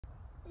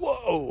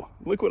Whoa,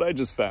 look what I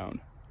just found.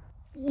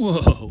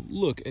 Whoa,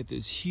 look at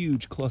this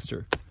huge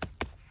cluster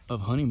of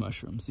honey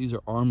mushrooms. These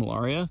are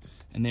Armillaria,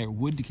 and they are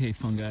wood decay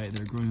fungi that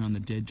are growing on the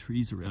dead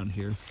trees around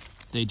here.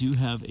 They do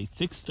have a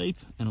thick stipe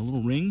and a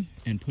little ring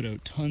and put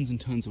out tons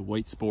and tons of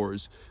white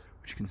spores,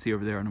 which you can see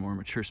over there on a more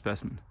mature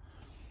specimen.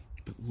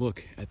 But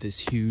look at this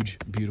huge,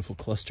 beautiful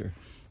cluster.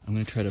 I'm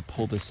gonna try to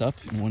pull this up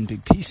in one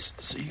big piece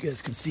so you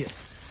guys can see it.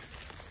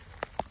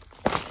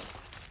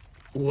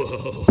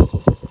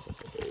 Whoa.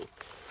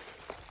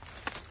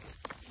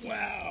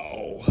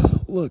 Wow,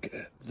 look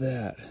at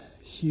that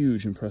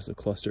huge, impressive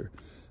cluster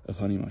of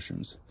honey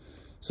mushrooms.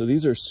 So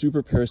these are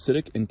super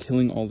parasitic and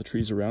killing all the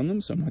trees around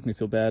them, so I'm not gonna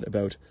feel bad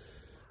about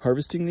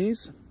harvesting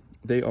these.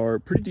 They are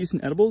pretty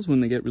decent edibles when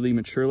they get really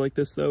mature like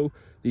this though.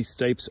 These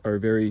stipes are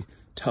very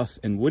tough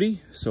and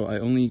woody, so I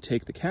only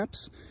take the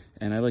caps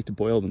and I like to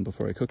boil them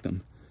before I cook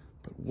them.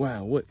 But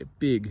wow, what a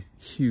big,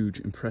 huge,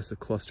 impressive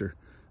cluster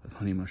of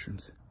honey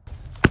mushrooms.